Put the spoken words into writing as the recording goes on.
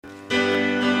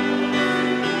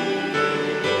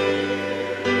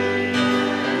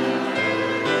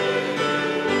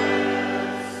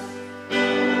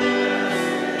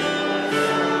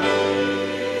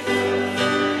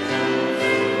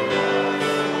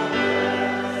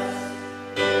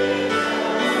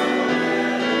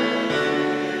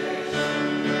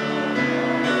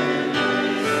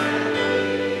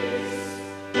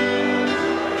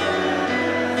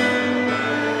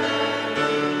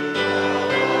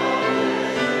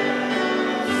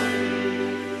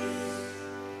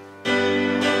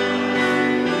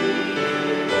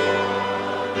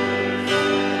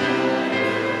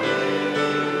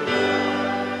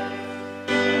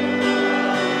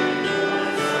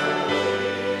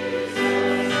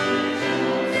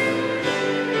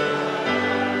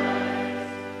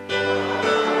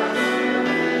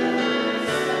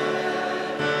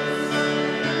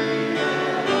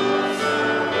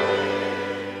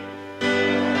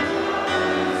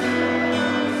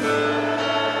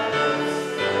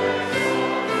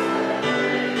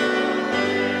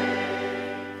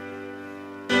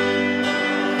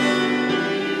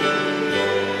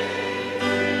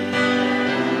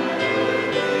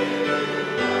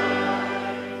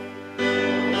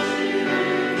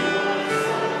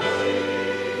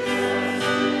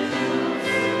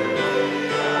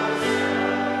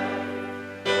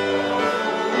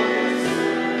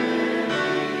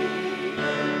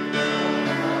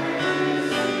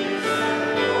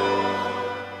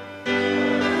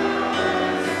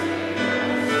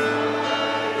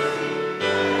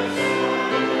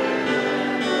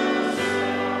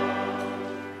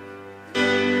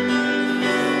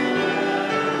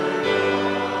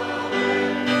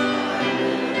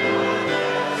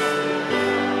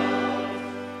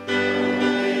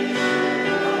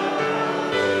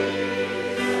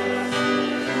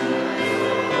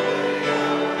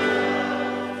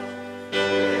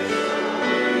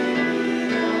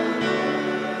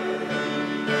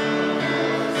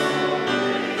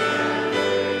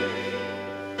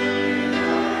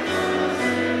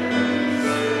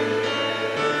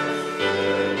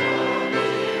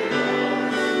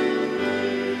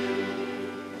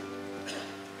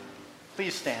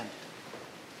Please stand.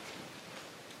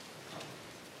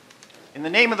 In the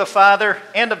name of the Father,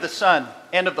 and of the Son,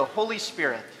 and of the Holy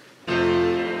Spirit.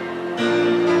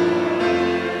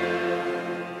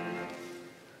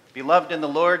 Beloved in the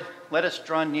Lord, let us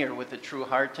draw near with a true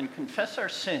heart and confess our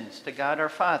sins to God our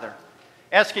Father,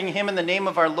 asking him in the name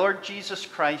of our Lord Jesus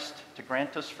Christ to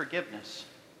grant us forgiveness.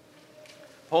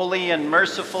 Holy and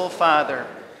merciful Father,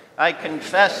 I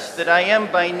confess that I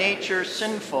am by nature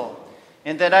sinful,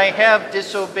 and that I have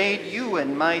disobeyed you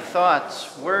in my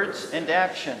thoughts, words, and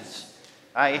actions.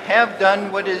 I have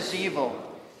done what is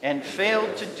evil, and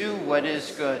failed to do what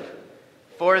is good.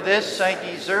 For this I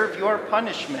deserve your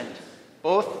punishment,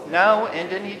 both now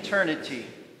and in eternity.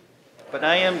 But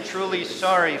I am truly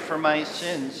sorry for my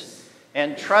sins,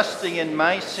 and trusting in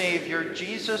my Savior,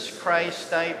 Jesus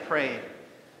Christ, I pray.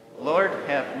 Lord,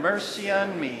 have mercy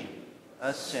on me,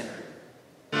 a sinner.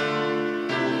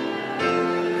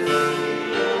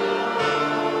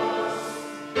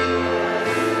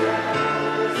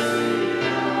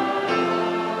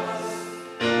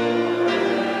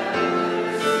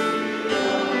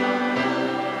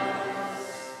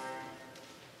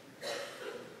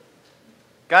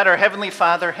 God, our Heavenly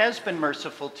Father, has been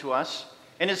merciful to us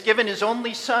and has given his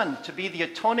only Son to be the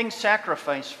atoning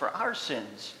sacrifice for our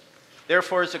sins.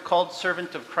 Therefore, as a called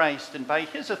servant of Christ and by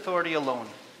his authority alone,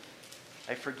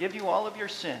 I forgive you all of your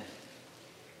sin.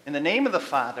 In the name of the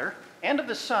Father, and of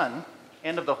the Son,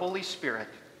 and of the Holy Spirit.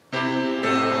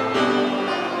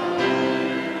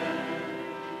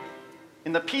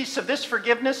 In the peace of this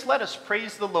forgiveness, let us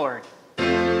praise the Lord.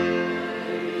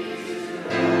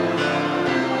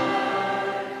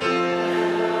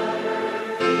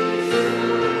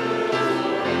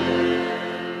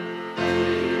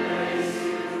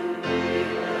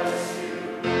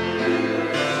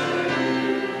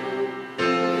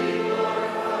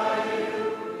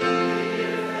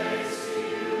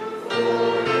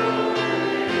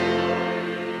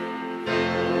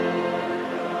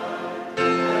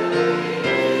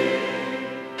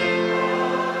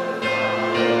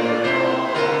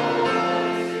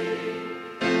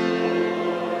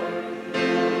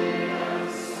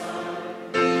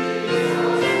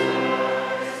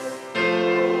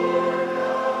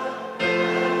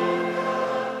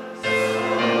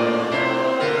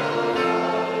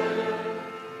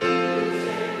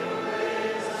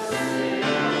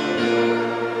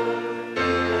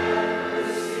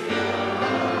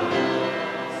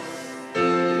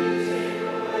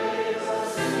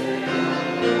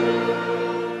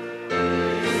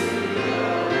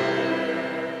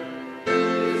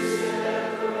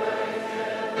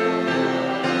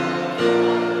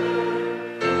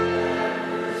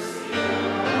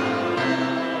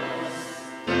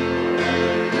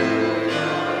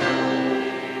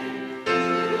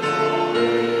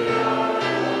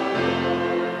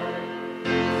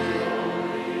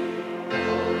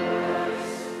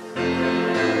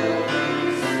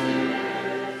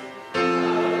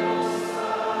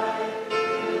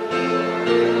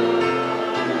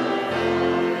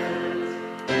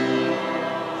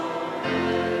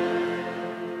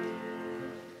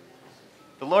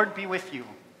 The Lord be with you.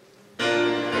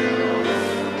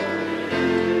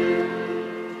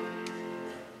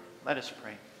 Let us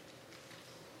pray.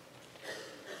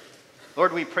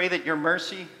 Lord, we pray that your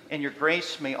mercy and your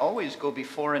grace may always go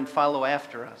before and follow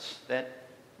after us, that,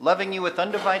 loving you with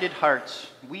undivided hearts,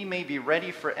 we may be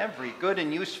ready for every good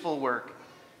and useful work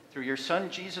through your Son,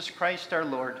 Jesus Christ our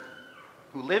Lord,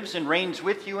 who lives and reigns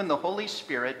with you in the Holy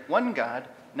Spirit, one God,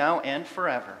 now and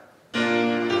forever.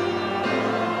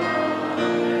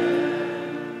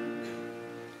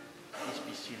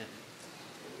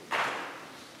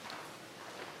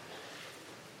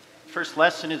 First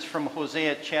lesson is from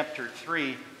Hosea chapter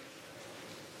 3.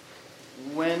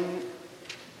 When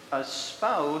a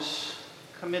spouse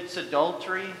commits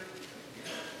adultery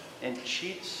and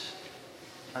cheats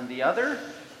on the other,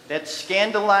 that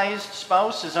scandalized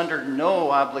spouse is under no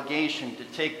obligation to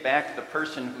take back the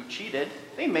person who cheated.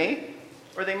 They may,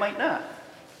 or they might not.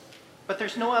 But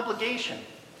there's no obligation.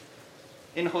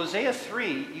 In Hosea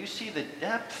 3, you see the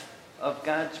depth of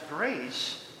God's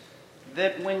grace,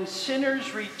 that when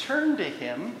sinners return to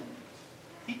him,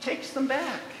 he takes them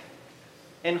back.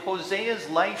 And Hosea's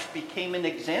life became an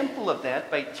example of that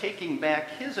by taking back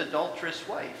his adulterous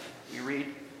wife. You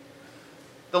read,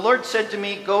 "The Lord said to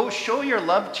me, 'Go show your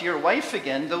love to your wife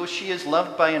again, though she is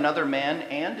loved by another man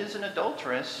and is an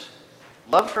adulteress.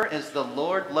 Love her as the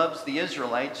Lord loves the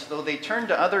Israelites, though they turn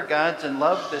to other gods and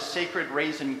love the sacred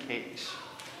raisin cakes.'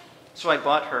 So I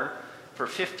bought her for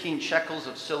 15 shekels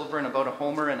of silver and about a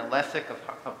homer and a lethek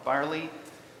of barley.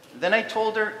 Then I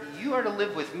told her, 'You are to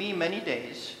live with me many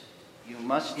days. You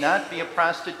must not be a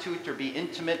prostitute or be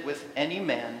intimate with any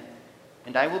man,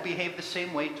 and I will behave the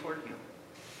same way toward you.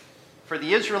 For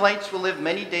the Israelites will live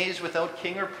many days without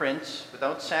king or prince,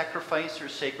 without sacrifice or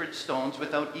sacred stones,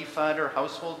 without ephod or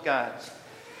household gods.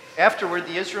 Afterward,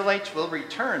 the Israelites will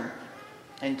return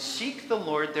and seek the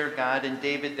Lord their God and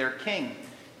David their king.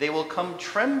 They will come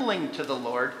trembling to the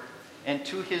Lord and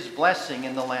to his blessing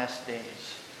in the last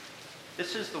days.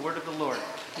 This is the word of the Lord.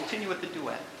 Continue with the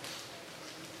duet.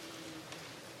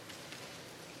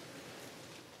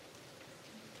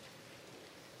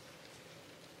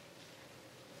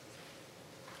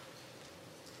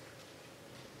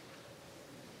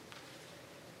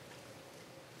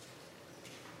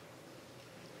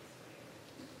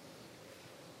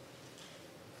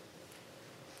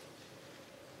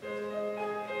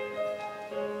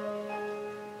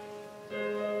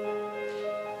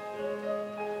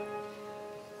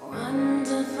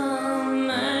 Wonderful,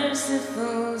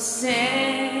 merciful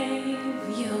Savior,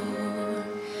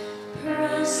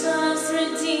 precious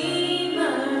Redeemer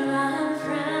and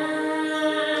friend,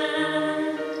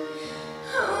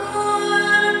 who would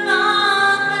have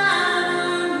thought that a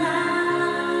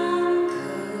man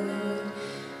could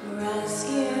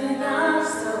rescue the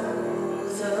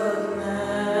souls of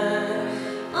men?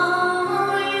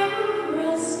 Oh, you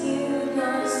rescued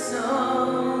the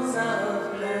souls of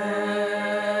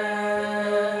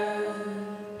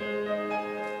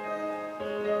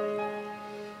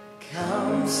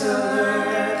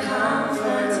Counselor,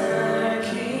 Comforter,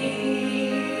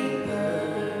 Keeper,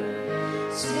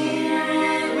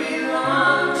 Spirit we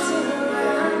long to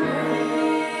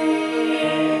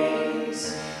embrace.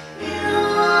 You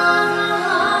are the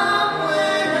hope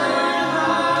when our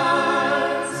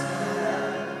hearts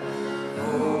have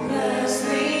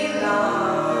hopelessly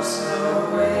lost the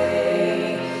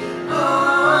way. Oh,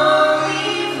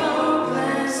 we've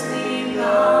hopelessly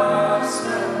lost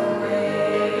the way.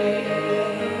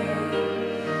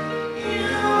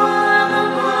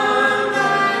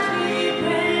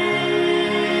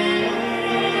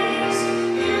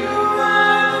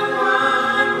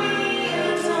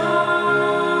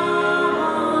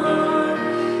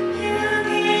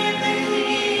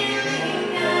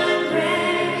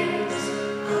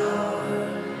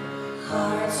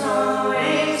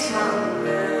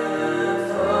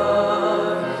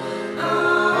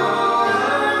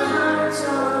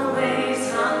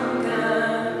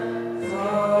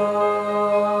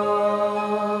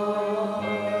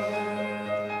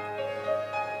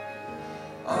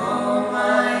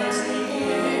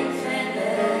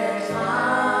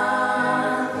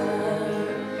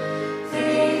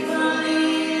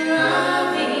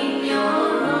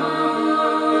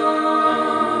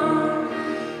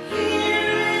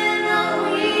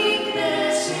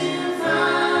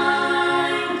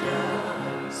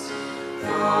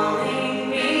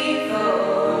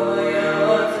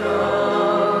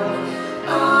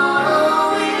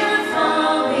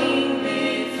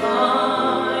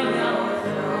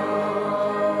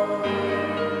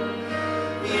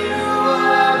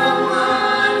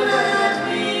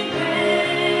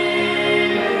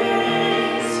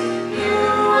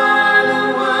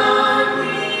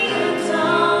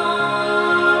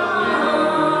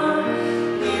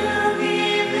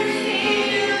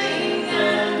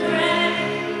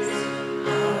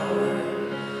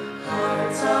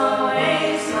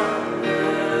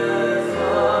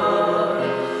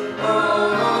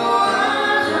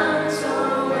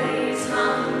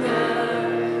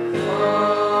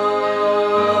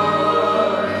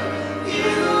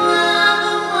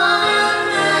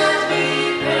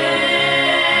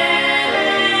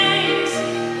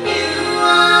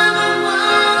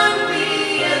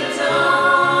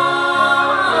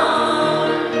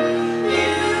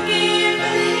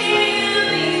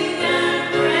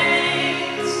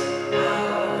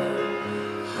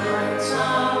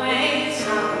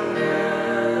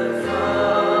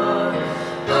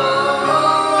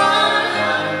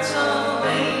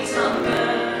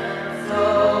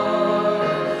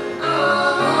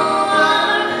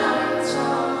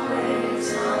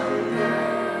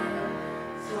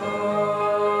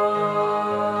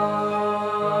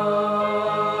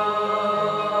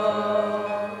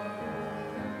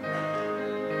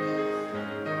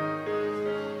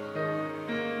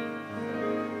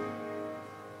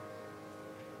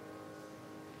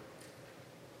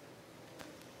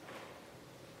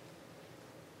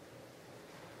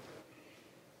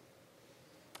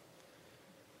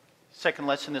 Second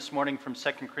lesson this morning from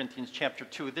 2 Corinthians chapter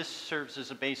 2. This serves as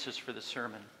a basis for the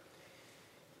sermon.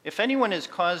 If anyone has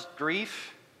caused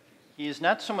grief, he has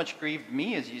not so much grieved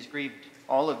me as he's grieved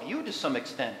all of you to some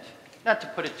extent, not to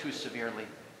put it too severely.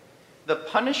 The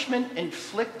punishment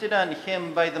inflicted on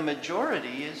him by the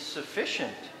majority is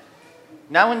sufficient.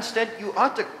 Now instead, you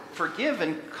ought to forgive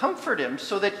and comfort him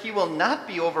so that he will not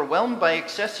be overwhelmed by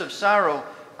excessive sorrow.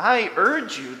 I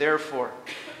urge you, therefore,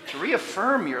 to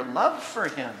reaffirm your love for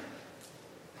him.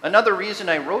 Another reason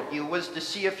I wrote you was to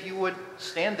see if you would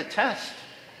stand the test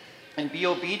and be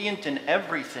obedient in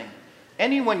everything.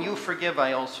 Anyone you forgive,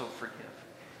 I also forgive.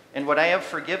 And what I have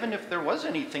forgiven, if there was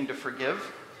anything to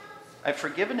forgive, I've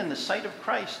forgiven in the sight of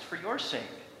Christ for your sake,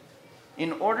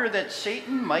 in order that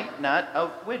Satan might not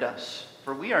outwit us,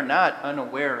 for we are not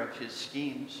unaware of his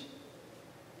schemes.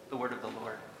 The word of the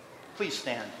Lord. Please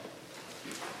stand.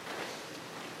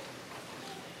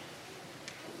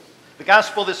 The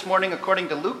gospel this morning according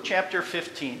to Luke chapter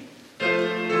 15.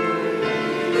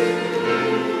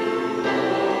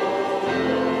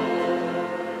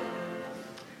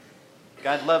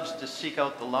 God loves to seek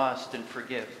out the lost and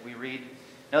forgive. We read,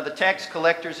 "Now the tax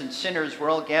collectors and sinners were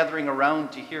all gathering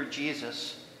around to hear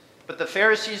Jesus. But the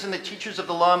Pharisees and the teachers of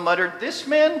the law muttered, 'This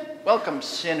man welcomes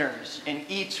sinners and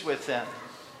eats with them.'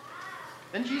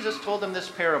 Then Jesus told them this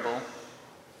parable.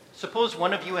 Suppose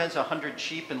one of you has 100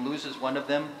 sheep and loses one of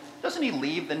them. Doesn't he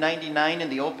leave the 99 in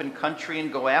the open country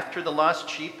and go after the lost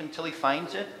sheep until he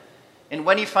finds it? And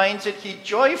when he finds it, he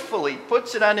joyfully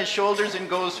puts it on his shoulders and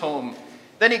goes home.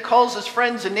 Then he calls his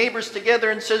friends and neighbors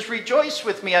together and says, 'Rejoice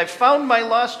with me, I've found my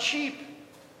lost sheep.'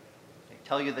 I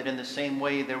tell you that in the same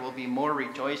way there will be more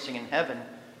rejoicing in heaven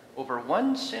over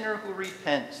one sinner who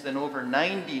repents than over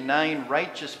 99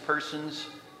 righteous persons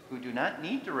who do not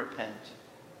need to repent.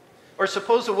 Or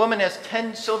suppose a woman has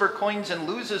 10 silver coins and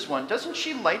loses one. Doesn't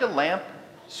she light a lamp,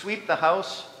 sweep the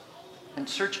house, and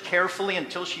search carefully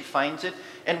until she finds it?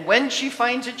 And when she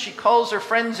finds it, she calls her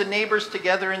friends and neighbors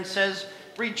together and says,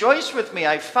 'Rejoice with me,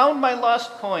 I found my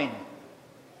lost coin.'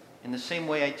 In the same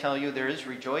way, I tell you, there is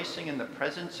rejoicing in the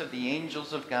presence of the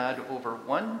angels of God over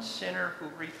one sinner who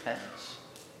repents."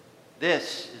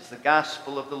 This is the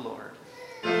gospel of the Lord.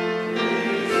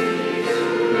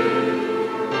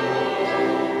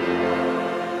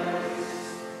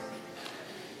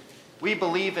 We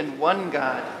believe in one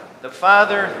God, the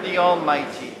Father, the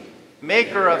Almighty,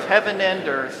 maker of heaven and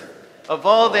earth, of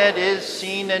all that is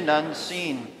seen and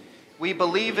unseen. We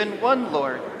believe in one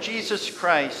Lord, Jesus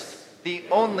Christ, the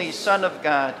only Son of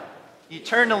God,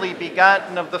 eternally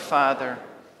begotten of the Father,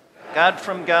 God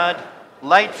from God,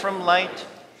 light from light,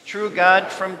 true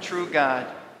God from true God,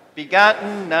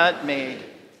 begotten, not made,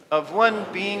 of one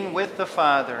being with the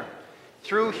Father.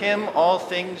 Through him all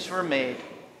things were made.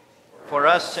 For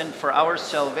us and for our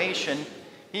salvation,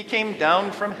 he came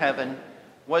down from heaven,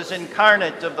 was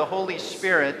incarnate of the Holy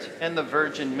Spirit and the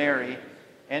Virgin Mary,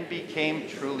 and became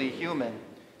truly human.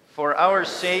 For our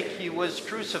sake he was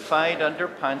crucified under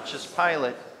Pontius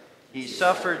Pilate. He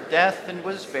suffered death and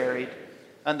was buried.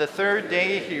 On the third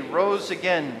day he rose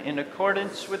again in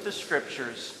accordance with the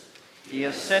Scriptures. He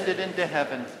ascended into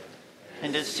heaven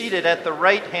and is seated at the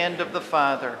right hand of the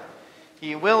Father.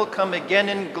 He will come again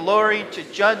in glory to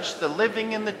judge the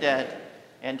living and the dead,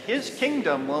 and his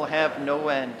kingdom will have no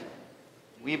end.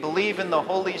 We believe in the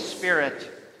Holy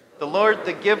Spirit, the Lord,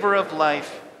 the giver of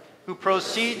life, who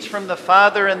proceeds from the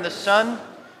Father and the Son,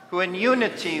 who in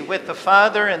unity with the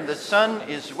Father and the Son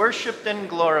is worshipped and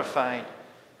glorified,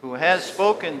 who has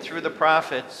spoken through the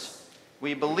prophets.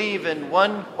 We believe in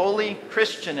one holy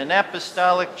Christian and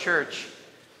apostolic church.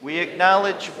 We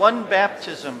acknowledge one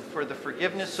baptism for the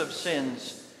forgiveness of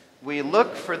sins. We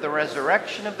look for the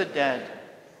resurrection of the dead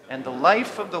and the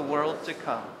life of the world to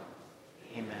come.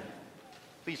 Amen.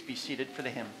 Please be seated for the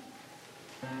hymn.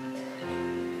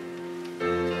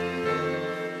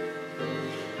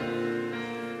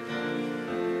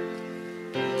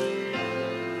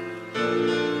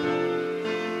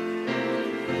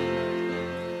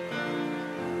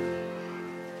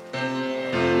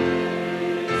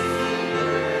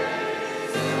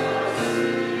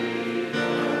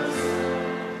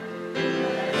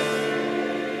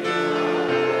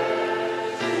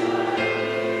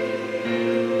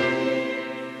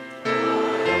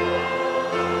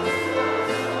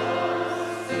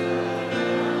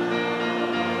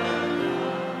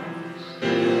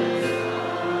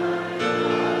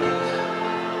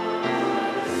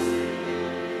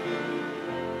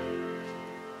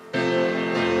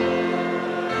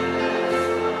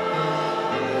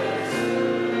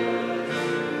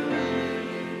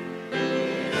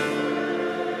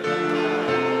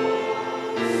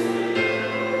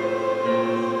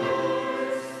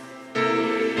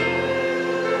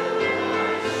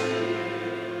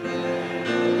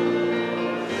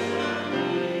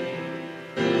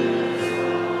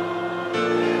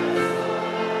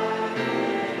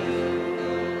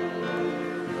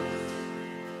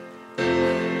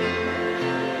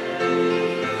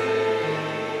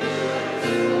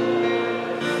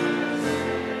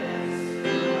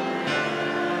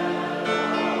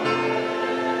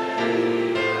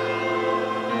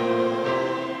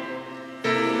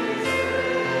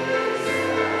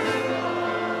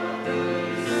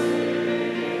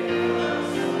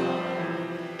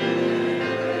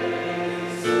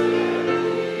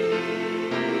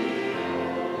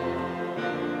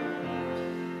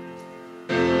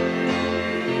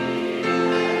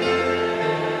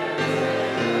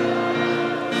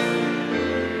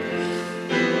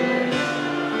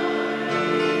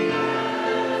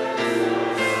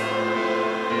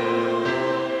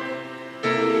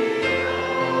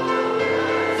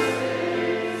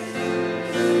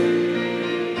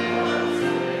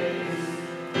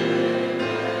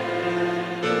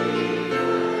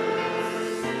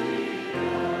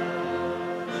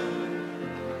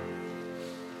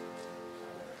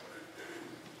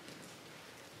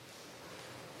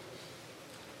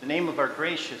 name of our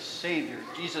gracious Savior,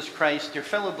 Jesus Christ, dear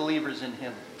fellow believers in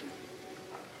him.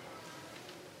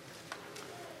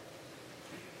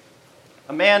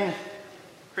 A man,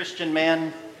 Christian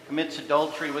man, commits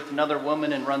adultery with another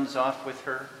woman and runs off with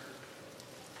her.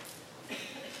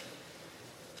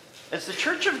 As the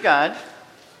Church of God,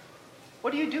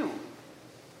 what do?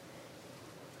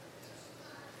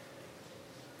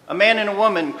 A man and a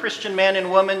woman, Christian man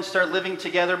and woman, start living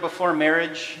together before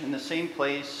marriage in the same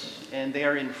place, and they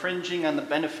are infringing on the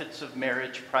benefits of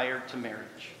marriage prior to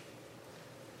marriage.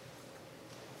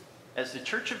 As the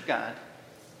Church of God,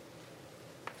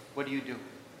 what do?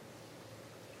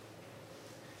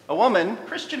 A woman,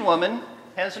 Christian woman,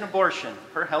 has an abortion.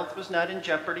 Her health was not in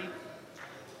jeopardy.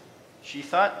 She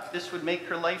thought this would make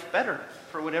her life better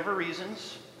for whatever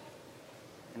reasons,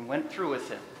 and went through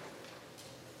with it.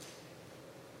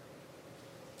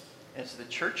 As the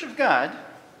Church of God,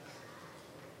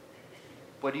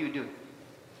 what do?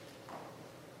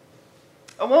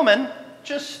 A woman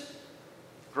just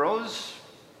grows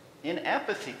in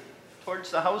apathy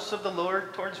towards the house of the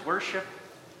Lord, towards worship,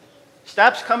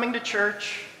 stops coming to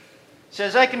church,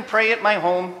 says, I can pray at my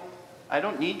home. I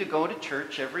don't need to go to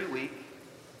church every week.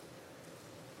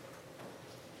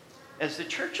 As the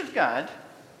Church of God,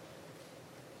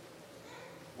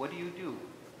 what do?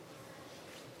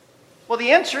 Well,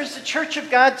 the answer is the Church of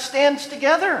God stands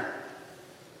together.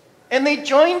 And they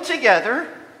join together,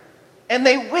 and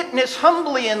they witness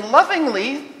humbly and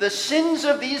lovingly the sins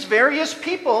of these various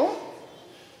people,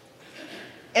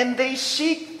 and they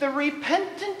seek the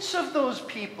repentance of those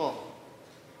people.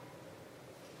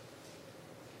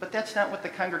 But that's not what the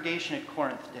congregation at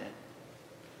Corinth did.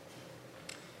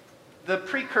 The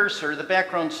precursor, the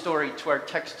background story to our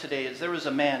text today is there was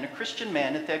a man, a Christian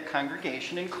man at that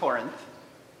congregation in Corinth,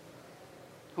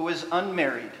 who was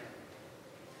unmarried.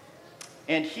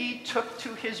 And he took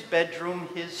to his bedroom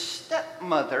his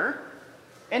stepmother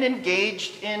and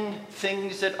engaged in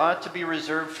things that ought to be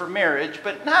reserved for marriage,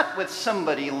 but not with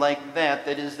somebody like that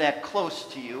is that close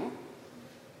to you.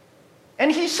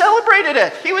 And he celebrated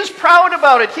it. He was proud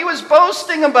about it. He was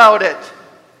boasting about it.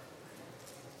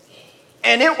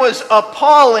 And it was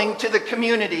appalling to the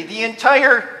community. The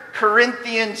entire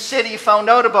Corinthian city found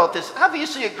out about this.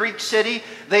 Obviously, a Greek city,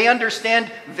 they understand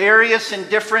various and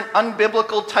different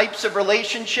unbiblical types of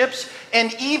relationships.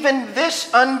 And even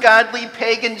this ungodly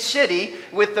pagan city,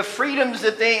 with the freedoms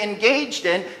that they engaged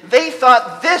in, they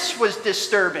thought this was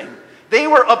disturbing. They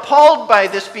were appalled by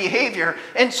this behavior.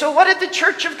 And so what did the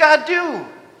Church of God do?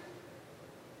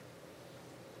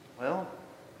 Well,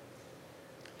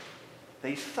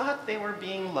 they thought they were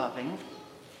being loving,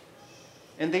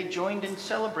 and they joined in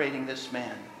celebrating this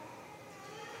man.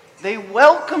 They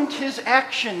welcomed his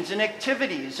actions and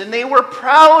activities, and they were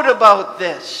proud about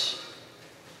this.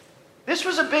 This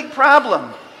was a big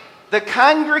problem. The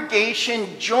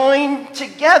congregation joined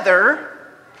together,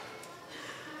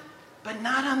 but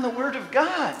not on the Word of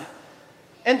God.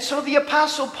 And so the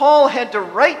Apostle Paul had to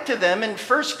write to them in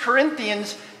 1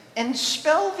 Corinthians and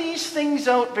spell these things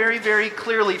out very, very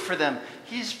clearly for them.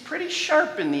 He's pretty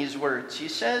sharp in these words. He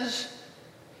says,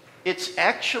 it's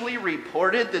actually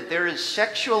reported that there is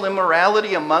sexual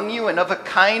immorality among you, and of a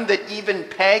kind that even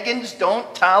pagans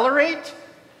don't tolerate.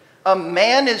 A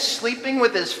man is sleeping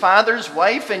with his father's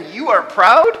wife, and you are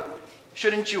proud?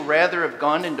 Shouldn't you rather have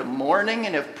gone into mourning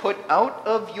and have put out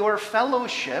of your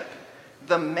fellowship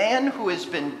the man who has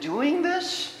been doing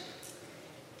this?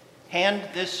 Hand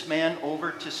this man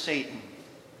over to Satan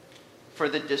for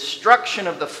the destruction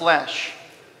of the flesh,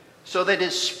 so that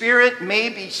his spirit may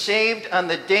be saved on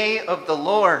the day of the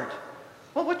Lord.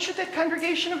 Well, what should that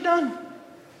congregation have done?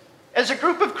 As a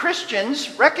group of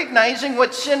Christians, recognizing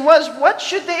what sin was, what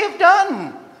should they have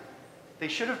done? They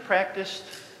should have practiced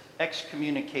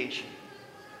excommunication.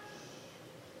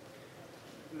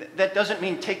 That doesn't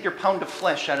mean take your pound of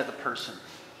flesh out of the person.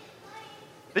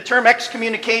 The term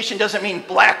excommunication doesn't mean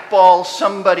blackball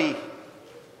somebody.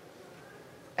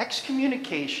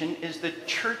 Excommunication is the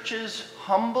church's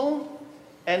humble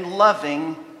and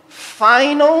loving,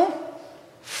 final,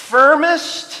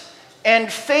 firmest,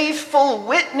 and faithful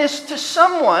witness to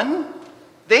someone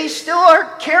they still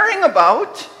are caring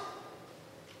about,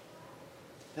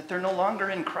 that they're no longer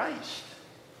in Christ.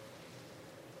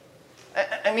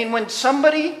 I mean, when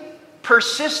somebody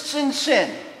persists in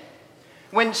sin,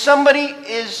 when somebody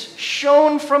is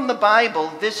shown from the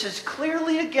Bible, this is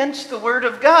clearly against the Word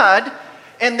of God,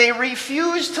 and they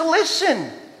refuse to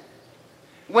listen.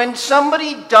 When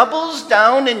somebody doubles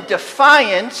down in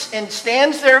defiance and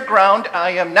stands their ground,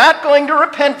 I am not going to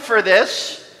repent for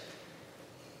this,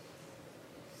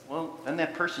 well, then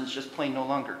that person's just plain no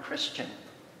longer Christian.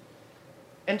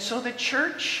 And so the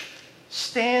church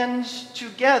stands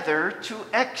together to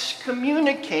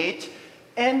excommunicate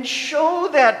and show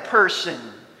that person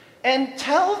and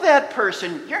tell that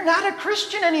person, you're not a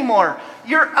Christian anymore.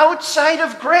 You're outside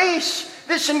of grace.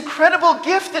 This incredible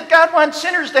gift that God wants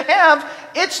sinners to have,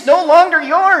 it's no longer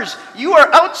yours. You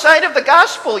are outside of the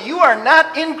gospel. You are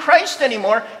not in Christ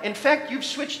anymore. In fact, you've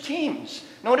switched teams.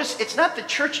 Notice, it's not the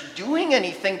church doing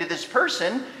anything to this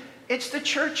person. It's the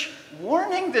church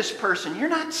warning this person. You're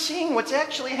not seeing what's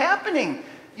actually happening.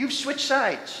 You've switched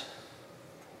sides.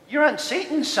 You're on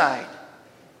Satan's side.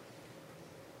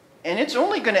 And it's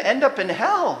only going to end up in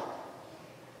hell.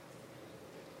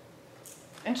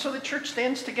 And so the church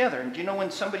stands together. And do you know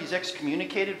when somebody's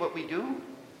excommunicated, what we do?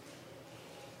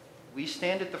 We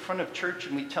stand at the front of church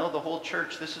and we tell the whole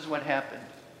church this is what happened.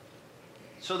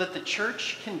 So that the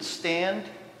church can stand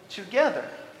together.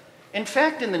 In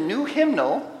fact, in the new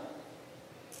hymnal,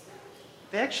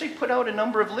 they actually put out a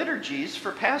number of liturgies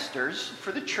for pastors,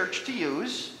 for the church to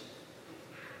use.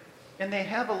 And they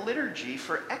have a liturgy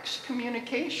for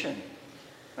excommunication.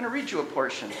 I'm going to read you a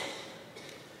portion.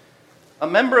 A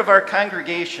member of our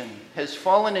congregation has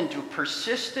fallen into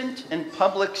persistent and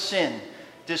public sin.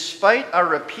 Despite our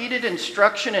repeated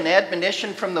instruction and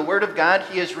admonition from the Word of God,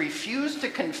 he has refused to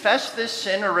confess this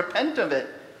sin or repent of it.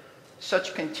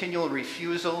 Such continual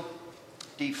refusal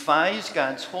defies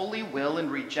God's holy will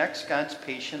and rejects God's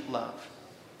patient love.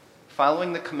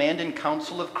 Following the command and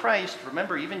counsel of Christ,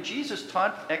 remember, even Jesus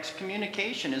taught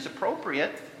excommunication is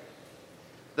appropriate.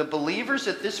 The believers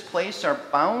at this place are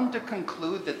bound to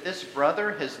conclude that this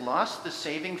brother has lost the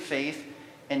saving faith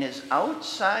and is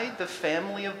outside the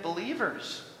family of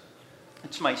believers.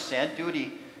 It's my sad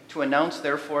duty to announce,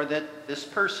 therefore, that this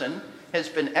person has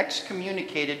been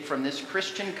excommunicated from this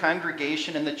Christian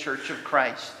congregation in the Church of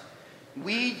Christ.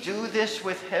 We do this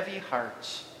with heavy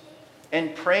hearts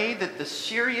and pray that the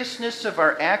seriousness of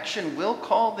our action will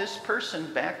call this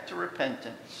person back to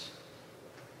repentance.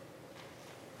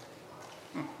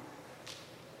 The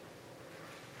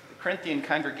Corinthian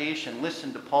congregation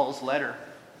listened to Paul's letter.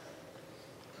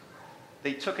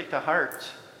 They took it to heart,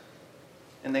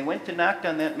 and they went and knocked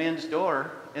on that man's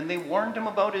door, and they warned him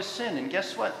about his sin. And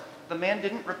guess what? The man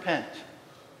didn't repent.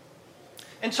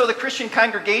 And so the Christian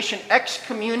congregation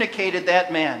excommunicated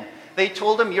that man. They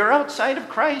told him, you're outside of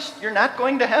Christ. You're not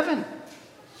going to heaven.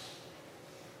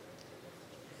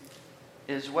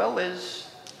 As well as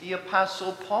the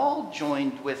Apostle Paul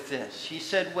joined with this. He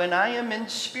said, when I am in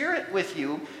spirit with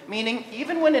you, meaning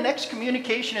even when an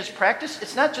excommunication is practiced,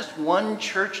 it's not just one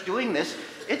church doing this.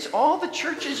 It's all the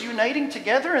churches uniting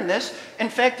together in this. In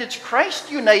fact, it's Christ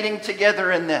uniting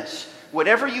together in this.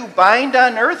 Whatever you bind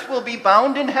on earth will be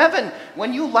bound in heaven.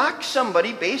 When you lock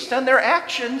somebody based on their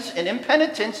actions and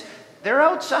impenitence, they're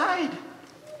outside.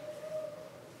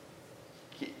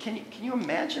 Can you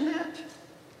imagine that?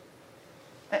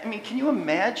 I mean, can you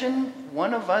imagine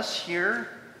one of us here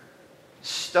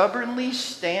stubbornly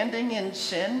standing in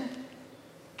sin?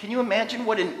 Can you imagine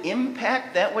what an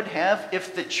impact that would have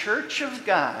if the church of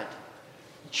God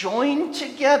joined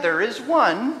together as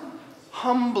one,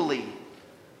 humbly,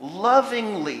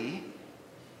 lovingly,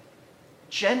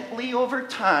 gently over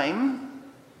time,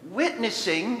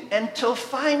 witnessing until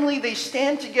finally they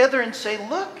stand together and say,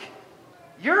 look,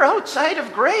 you're outside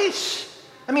of grace.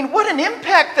 I mean, what an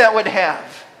impact that would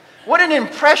have. What an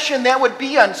impression that would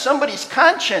be on somebody's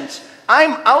conscience.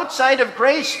 I'm outside of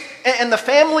grace, and the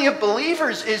family of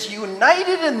believers is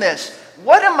united in this.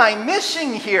 What am I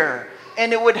missing here?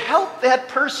 And it would help that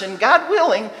person, God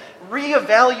willing,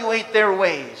 reevaluate their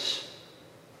ways.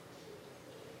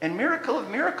 And miracle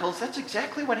of miracles, that's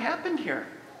exactly what happened here.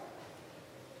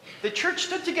 The church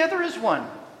stood together as one.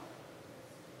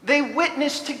 They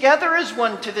witnessed together as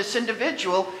one to this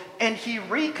individual, and he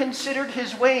reconsidered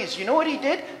his ways. You know what he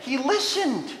did? He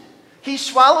listened. He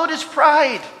swallowed his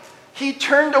pride. He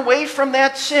turned away from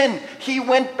that sin. He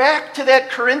went back to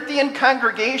that Corinthian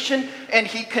congregation, and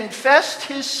he confessed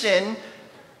his sin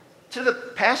to the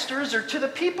pastors or to the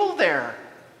people there.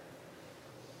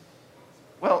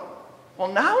 Well,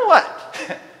 now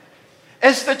what?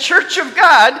 As the church of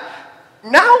God,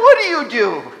 now what do you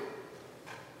do?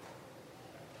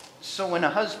 So when a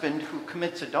husband who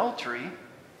commits adultery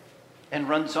and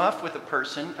runs off with a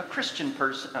person, a Christian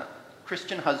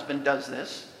husband does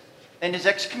this and is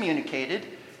excommunicated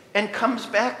and comes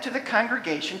back to the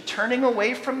congregation, turning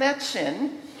away from that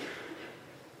sin,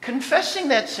 confessing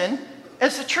that sin,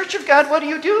 as the church of God, what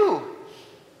do?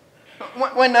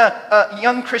 When a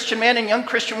young Christian man and young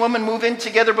Christian woman move in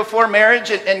together before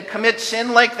marriage and commit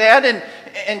sin like that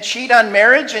and cheat on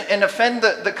marriage and offend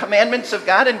the commandments of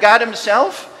God and God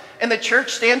himself, and the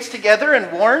church stands together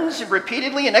and warns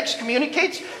repeatedly and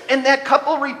excommunicates, and that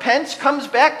couple repents, comes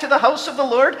back to the house of the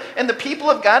Lord and the people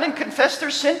of God and confess their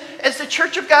sin. As the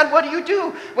church of God, what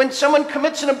do? When someone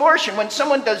commits an abortion, when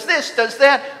someone does this, does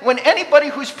that, when anybody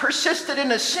who's persisted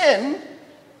in a sin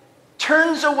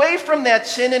turns away from that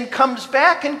sin and comes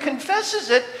back and confesses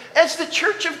it, as the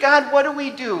church of God, what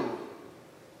do?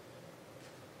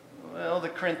 Well, the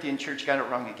Corinthian church got it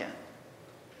wrong again.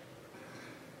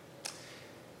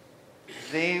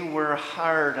 They were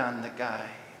hard on the guy.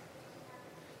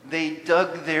 They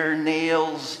dug their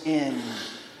nails in.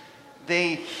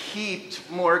 They heaped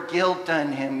more guilt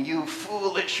on him. You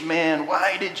foolish man,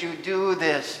 why did you do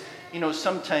this?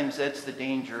 Sometimes that's the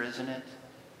danger, isn't it?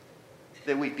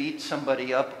 That we beat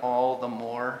somebody up all the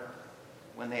more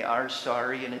when they are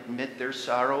sorry and admit their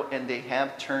sorrow and they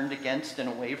have turned against and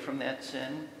away from that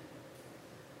sin.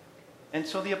 And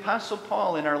so the Apostle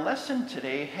Paul in our lesson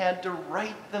today had to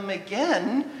write them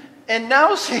again and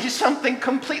now say something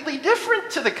completely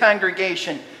different to the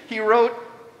congregation. He wrote,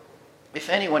 if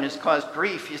anyone has caused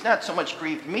grief, he's not so much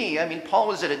grieved me. Paul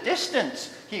was at a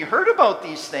distance. He heard about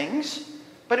these things,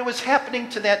 but it was happening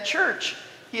to that church.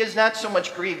 He has not so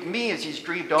much grieved me as he's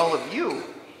grieved all of you,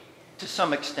 to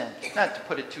some extent, not to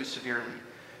put it too severely.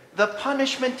 The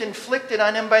punishment inflicted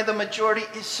on him by the majority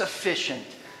is sufficient.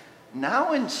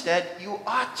 Now instead, you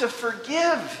ought to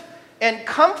forgive and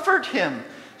comfort him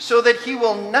so that he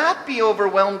will not be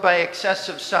overwhelmed by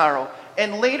excessive sorrow.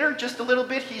 And later, just a little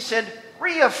bit, he said,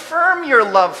 reaffirm your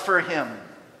love for him.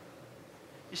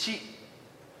 You see,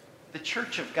 the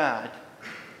church of God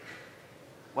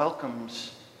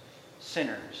welcomes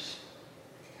sinners.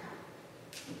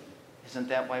 Isn't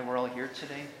that why we're all here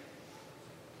today?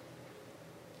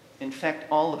 In fact,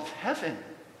 all of heaven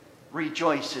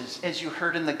rejoices, as you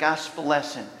heard in the gospel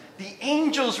lesson. The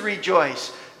angels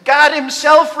rejoice. God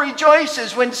himself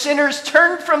rejoices when sinners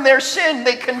turn from their sin.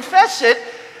 They confess it,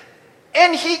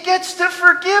 and he gets to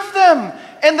forgive them.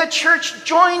 And the church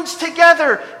joins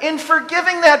together in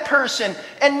forgiving that person.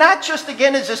 And not just,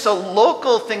 again, is this a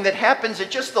local thing that happens at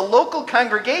just the local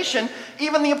congregation.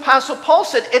 Even the Apostle Paul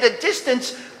said, at a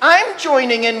distance, I'm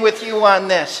joining in with you on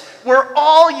this. We're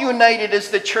all united as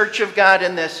the church of God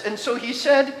in this. And so he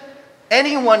said,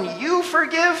 anyone you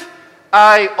forgive,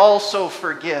 I also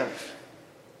forgive.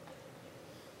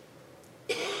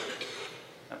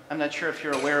 I'm not sure if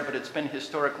you're aware, but it's been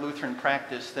historic Lutheran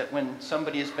practice that when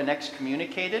somebody has been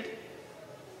excommunicated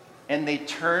and they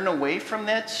turn away from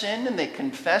that sin and they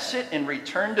confess it and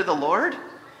return to the Lord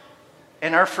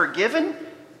and are forgiven,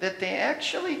 that they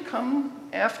actually come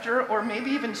after, or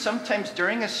maybe even sometimes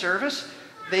during a service,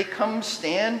 they come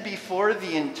stand before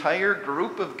the entire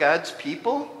group of God's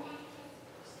people.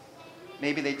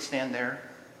 Maybe they'd stand there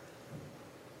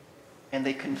and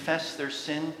they confess their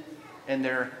sin and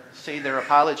say their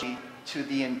apology to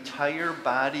the entire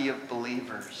body of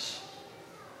believers.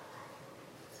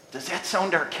 Does that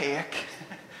sound archaic?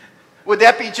 Would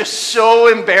that be just so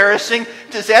embarrassing?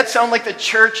 Does that sound like the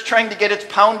church trying to get its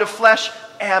pound of flesh?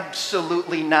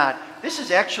 Absolutely not. This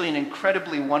is actually an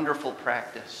incredibly wonderful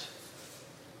practice.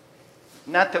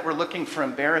 Not that we're looking for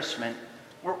embarrassment.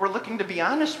 We're looking to be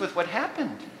honest with what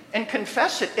happened and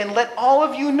confess it and let all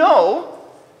of you know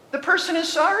the person is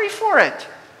sorry for it.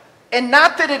 And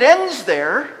not that it ends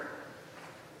there.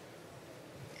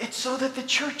 It's so that the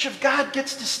church of God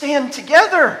gets to stand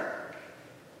together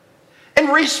and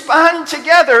respond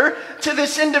together to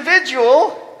this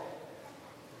individual.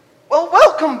 Well,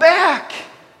 welcome back.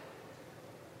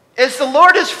 As the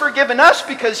Lord has forgiven us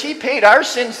because he paid our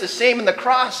sins the same in the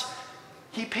cross,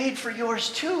 he paid for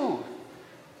yours too.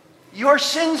 Your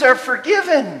sins are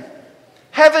forgiven.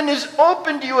 Heaven is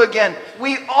open to you again.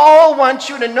 We all want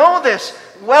you to know this.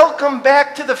 Welcome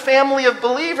back to the family of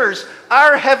believers.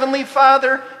 Our Heavenly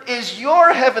Father is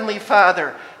your Heavenly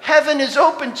Father. Heaven is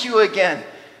open to you again.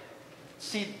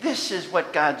 See, this is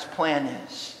what God's plan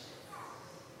is.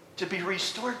 To be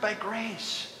restored by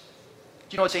grace.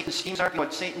 Do you know what Satan's schemes are? Do you know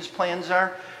what Satan's plans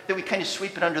are? That we kind of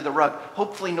sweep it under the rug.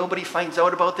 Hopefully nobody finds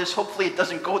out about this. Hopefully it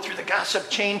doesn't go through the gossip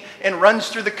chain and runs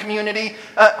through the community.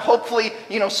 Hopefully,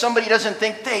 somebody doesn't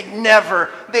think they'd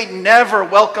never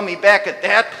welcome me back at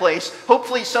that place.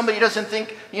 Hopefully somebody doesn't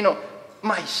think,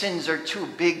 my sins are too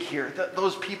big here.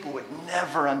 Those people would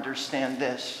never understand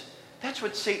this. That's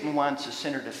what Satan wants a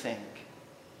sinner to think.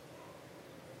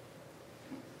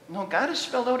 No, God has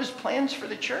spelled out his plans for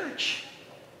the church.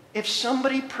 If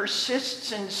somebody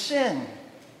persists in sin,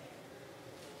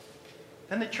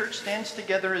 then the church stands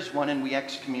together as one and we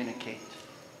excommunicate.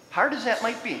 Hard as that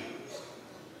might be,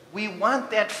 we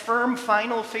want that firm,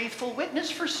 final, faithful witness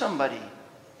for somebody,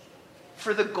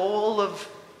 for the goal of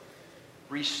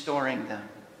restoring them.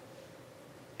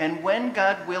 And when,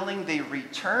 God willing, they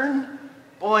return,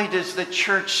 boy, does the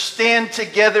church stand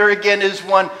together again as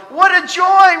one. What a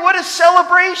joy, what a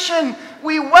celebration.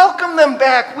 We welcome them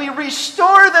back. We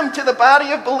restore them to the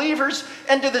body of believers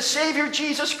and to the Savior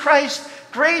Jesus Christ.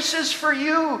 Grace is for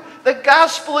you. The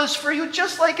gospel is for you,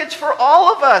 just like it's for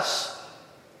all of us.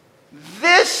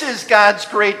 This is God's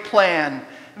great plan.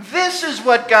 This is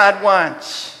what God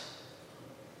wants.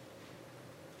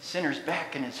 Sinners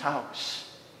back in his house,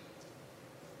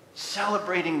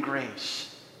 celebrating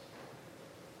grace,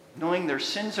 knowing their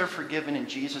sins are forgiven in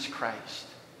Jesus Christ.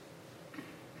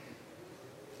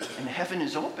 And heaven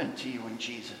is open to you in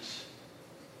Jesus.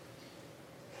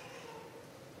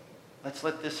 Let's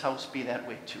let this house be that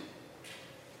way too.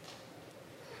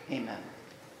 Amen.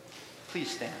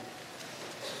 Please stand.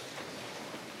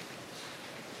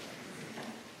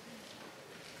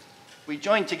 We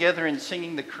join together in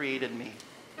singing The Created Me.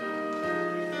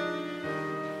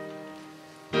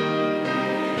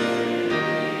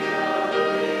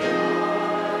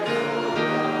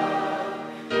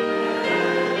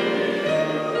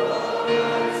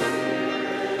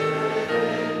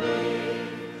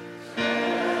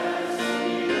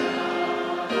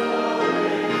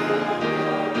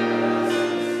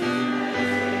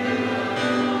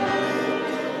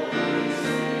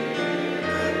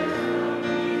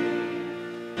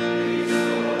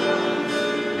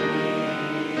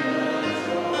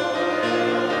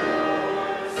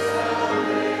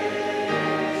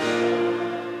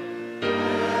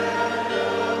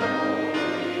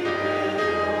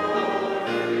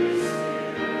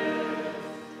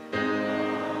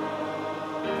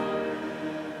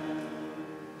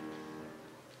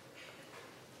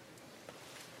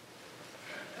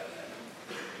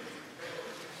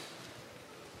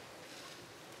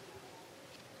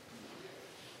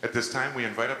 At this time, we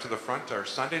invite up to the front our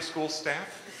Sunday school staff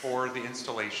for the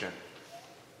installation.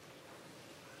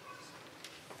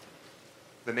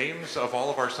 The names of all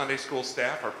of our Sunday school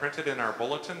staff are printed in our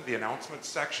bulletin, the announcements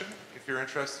section, if you're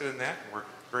interested in that. We're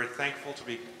very thankful to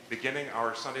be beginning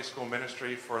our Sunday school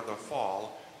ministry for the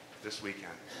fall this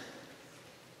weekend.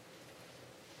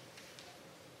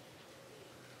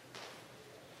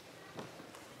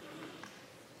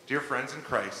 Dear friends in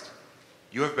Christ,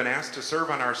 you have been asked to serve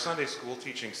on our Sunday school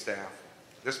teaching staff.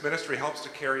 This ministry helps to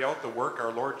carry out the work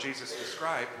our Lord Jesus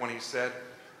described when he said,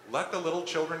 "Let the little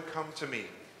children come to me,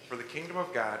 for the kingdom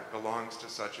of God belongs to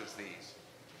such as these."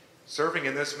 Serving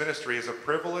in this ministry is a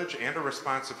privilege and a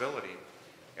responsibility.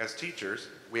 As teachers,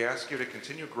 we ask you to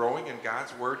continue growing in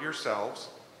God's word yourselves,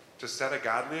 to set a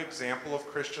godly example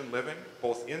of Christian living,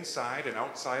 both inside and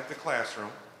outside the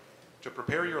classroom, to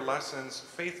prepare your lessons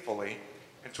faithfully,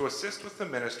 and to assist with the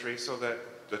ministry so that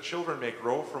the children may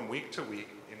grow from week to week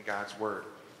in God's word.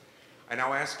 I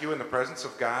now ask you in the presence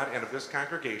of God and of this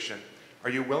congregation, are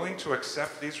you willing to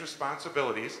accept these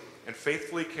responsibilities and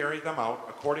faithfully carry them out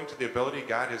according to the ability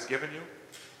God has given you?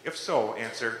 If so,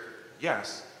 answer,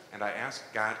 yes, and I ask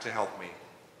God to help me.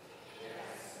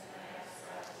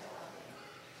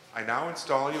 I now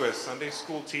install you as Sunday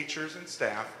school teachers and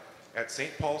staff at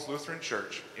St. Paul's Lutheran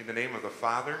Church, in the name of the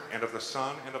Father, and of the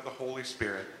Son, and of the Holy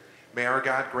Spirit. May our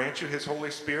God grant you his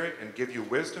Holy Spirit and give you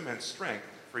wisdom and strength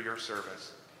for your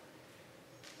service.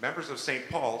 Members of St.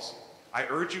 Paul's, I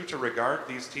urge you to regard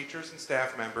these teachers and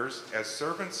staff members as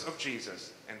servants of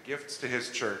Jesus and gifts to his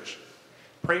church.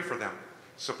 Pray for them,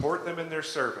 support them in their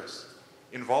service,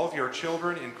 involve your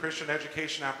children in Christian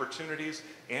education opportunities,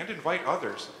 and invite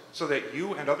others so that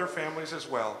you and other families as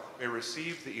well may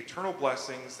receive the eternal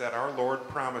blessings that our Lord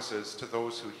promises to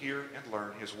those who hear and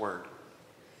learn his word.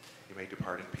 You may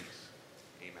depart in peace.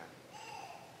 Amen.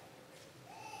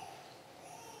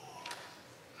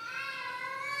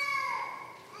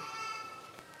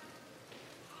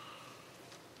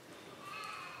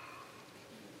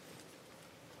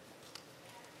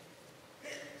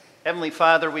 Heavenly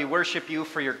Father, we worship you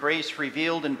for your grace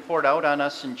revealed and poured out on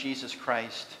us in Jesus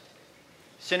Christ.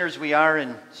 Sinners we are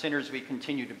and sinners we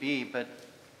continue to be, but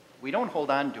we don't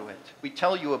hold on to it. We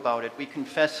tell you about it. We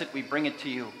confess it. We bring it to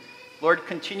you. Lord,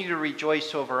 continue to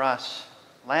rejoice over us.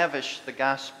 Lavish the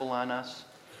gospel on us,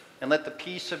 and let the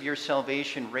peace of your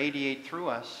salvation radiate through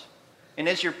us. And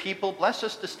as your people, bless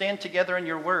us to stand together in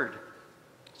your word,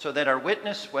 so that our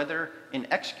witness, whether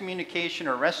in excommunication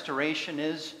or restoration,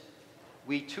 is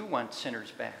we too want sinners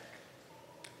back.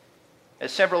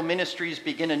 As several ministries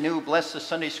begin anew, bless the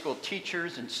Sunday school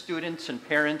teachers and students and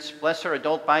parents. Bless our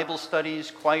adult Bible studies,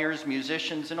 choirs,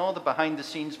 musicians, and all the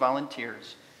behind-the-scenes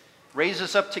volunteers. Raise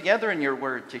us up together in your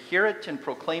word to hear it and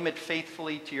proclaim it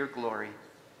faithfully to your glory.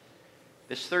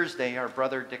 This Thursday, our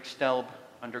brother Dick Stelb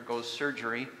undergoes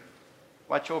surgery.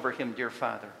 Watch over him, dear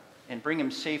Father, and bring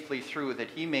him safely through,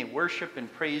 that he may worship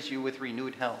and praise you with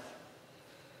renewed health.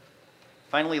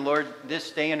 Finally, Lord,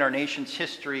 this day in our nation's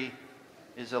history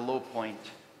is a low point.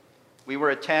 We were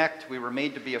attacked, we were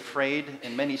made to be afraid,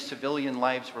 and many civilian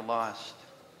lives were lost.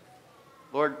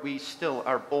 Lord, we still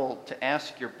are bold to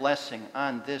ask your blessing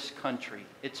on this country,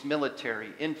 its military,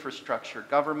 infrastructure,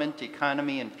 government,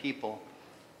 economy, and people.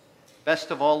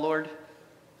 Best of all, Lord,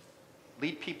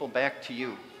 lead people back to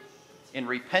you in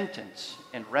repentance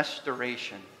and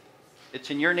restoration. It's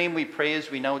in your name we pray as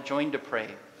we now join to pray.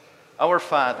 Our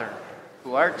Father,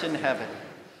 who art in heaven,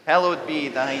 hallowed be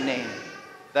thy name.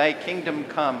 Thy kingdom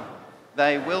come,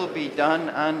 thy will be done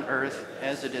on earth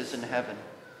as it is in heaven.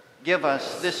 Give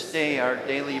us this day our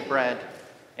daily bread,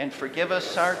 and forgive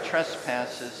us our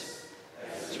trespasses,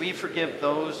 as we forgive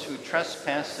those who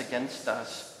trespass against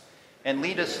us. And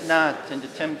lead us not into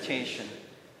temptation,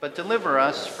 but deliver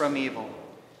us from evil.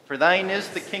 For thine is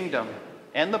the kingdom,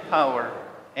 and the power,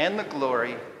 and the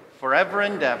glory, forever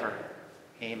and ever.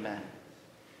 Amen.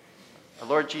 Our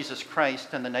Lord Jesus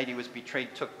Christ, on the night he was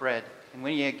betrayed, took bread, and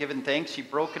when he had given thanks, he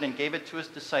broke it and gave it to his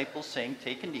disciples, saying,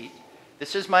 "Take and eat.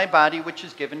 This is my body, which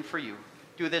is given for you.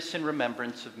 Do this in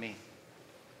remembrance of me."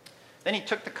 Then he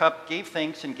took the cup, gave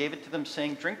thanks, and gave it to them,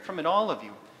 saying, "Drink from it, all of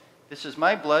you. This is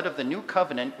my blood of the new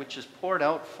covenant, which is poured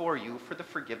out for you for the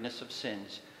forgiveness of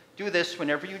sins. Do this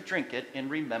whenever you drink it in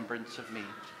remembrance of me."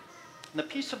 And the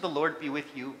peace of the Lord be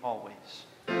with you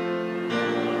always.